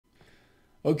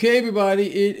Okay, everybody,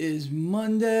 it is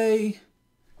Monday.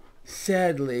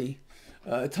 Sadly,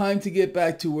 time to get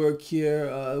back to work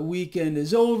here. Weekend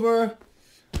is over.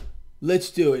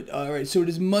 Let's do it. All right, so it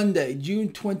is Monday, June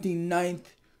 29th,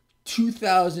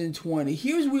 2020.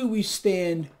 Here's where we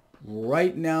stand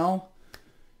right now.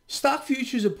 Stock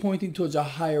futures are pointing towards a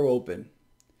higher open.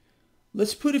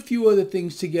 Let's put a few other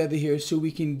things together here so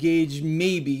we can gauge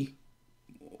maybe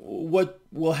what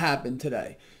will happen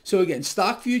today. So again,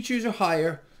 stock futures are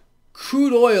higher.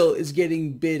 Crude oil is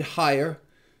getting bid higher.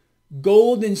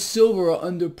 Gold and silver are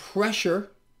under pressure.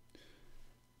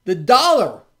 The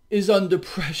dollar is under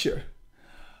pressure.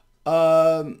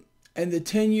 And the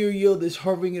 10-year yield is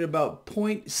hovering at about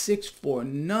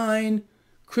 0.649.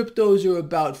 Cryptos are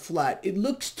about flat. It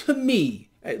looks to me,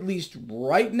 at least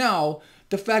right now,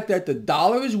 the fact that the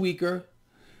dollar is weaker,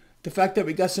 the fact that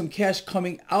we got some cash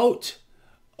coming out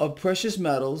of precious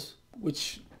metals,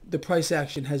 which the price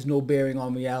action has no bearing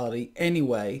on reality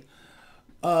anyway,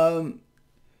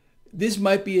 this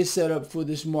might be a setup for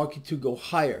this market to go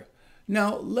higher.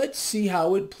 Now, let's see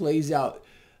how it plays out.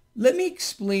 Let me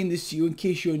explain this to you in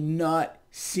case you're not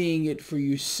seeing it for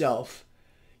yourself.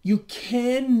 You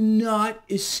cannot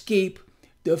escape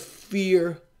the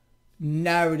fear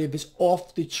narrative. It's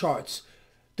off the charts.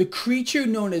 The creature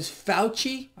known as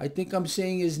Fauci, I think I'm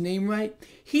saying his name right,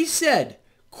 he said,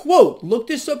 quote, look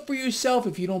this up for yourself.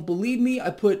 If you don't believe me, I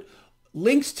put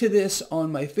links to this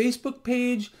on my Facebook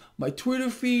page, my Twitter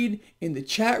feed, in the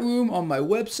chat room, on my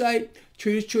website,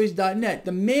 traderschoice.net.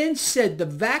 The man said the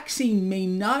vaccine may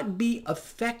not be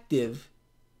effective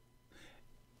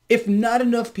if not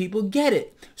enough people get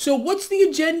it. So what's the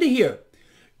agenda here?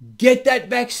 Get that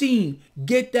vaccine.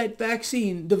 Get that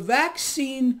vaccine. The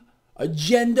vaccine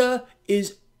agenda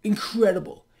is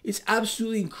incredible. It's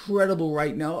absolutely incredible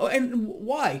right now. And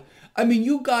why? I mean,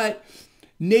 you got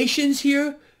nations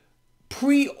here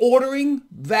pre-ordering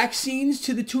vaccines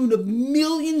to the tune of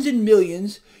millions and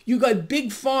millions. You got Big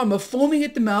Pharma foaming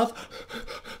at the mouth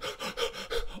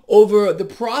over the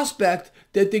prospect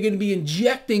that they're going to be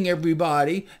injecting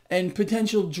everybody and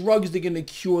potential drugs that are going to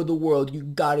cure the world. You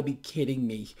got to be kidding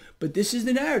me. But this is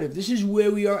the narrative. This is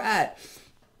where we are at.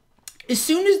 As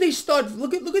soon as they start,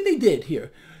 look at what they did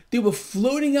here. They were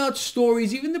floating out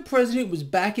stories. Even the president was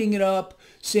backing it up,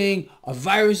 saying a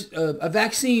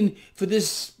vaccine for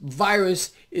this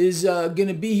virus is going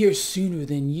to be here sooner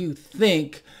than you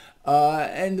think.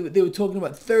 And they were talking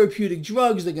about therapeutic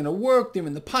drugs. They're going to work. They're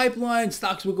in the pipeline.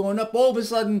 Stocks were going up. All of a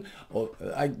sudden,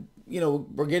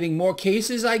 we're getting more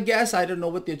cases, I guess. I don't know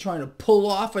what they're trying to pull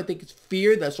off. I think it's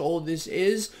fear. That's all this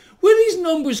is. Where do these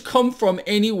numbers come from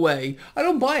anyway? I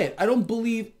don't buy it. I don't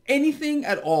believe anything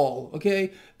at all,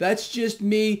 okay? That's just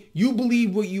me. You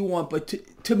believe what you want. But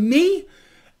to me,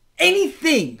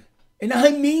 anything, and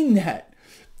I mean that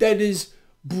is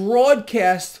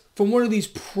broadcast from one of these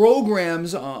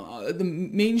programs, the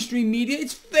mainstream media,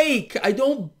 it's fake. I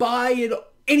don't buy it,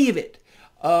 any of it.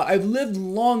 I've lived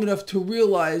long enough to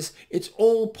realize it's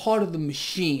all part of the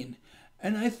machine.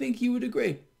 And I think you would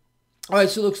agree. All right,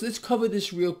 so let's cover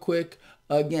this real quick.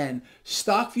 Again,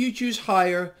 stock futures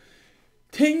higher.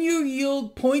 10-year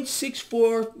yield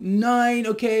 0.649.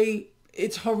 Okay,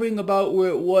 it's hovering about where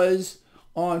it was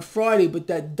on Friday, but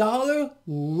that dollar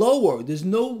lower. There's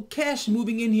no cash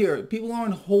moving in here. People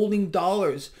aren't holding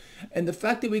dollars. And the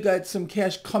fact that we got some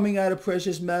cash coming out of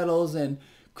precious metals and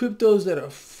cryptos that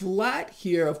are flat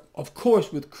here, of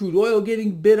course, with crude oil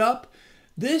getting bid up,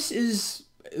 this is,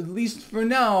 at least for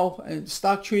now, and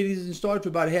stock trading hasn't started for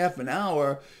about half an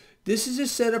hour, this is a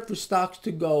setup for stocks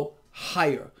to go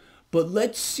higher. But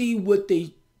let's see what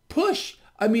they push.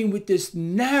 I mean, with this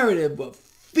narrative of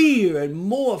fear and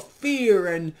more fear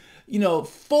and,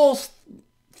 false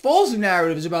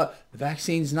narratives about the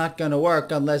vaccine's not going to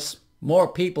work unless more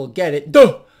people get it.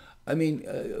 Duh! I mean,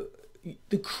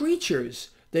 the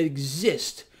creatures that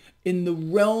exist in the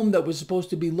realm that we're supposed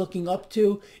to be looking up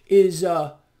to is,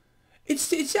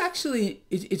 it's actually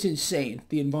insane,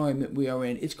 the environment we are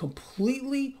in. It's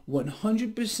completely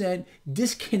 100%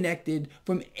 disconnected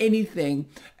from anything.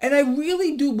 And I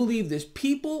really do believe this.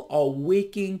 People are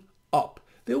waking up.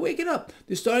 They're waking up.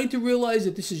 They're starting to realize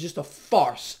that this is just a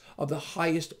farce of the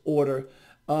highest order,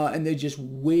 and they're just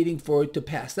waiting for it to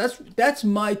pass. That's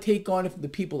my take on it from the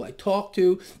people I talk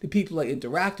to, the people I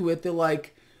interact with. They're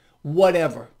like,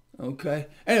 whatever, okay?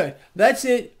 Anyway, that's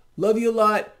it. Love you a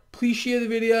lot. Please share the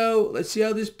video. Let's see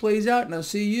how this plays out, and I'll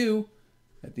see you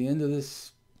at the end of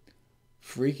this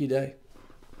freaky day.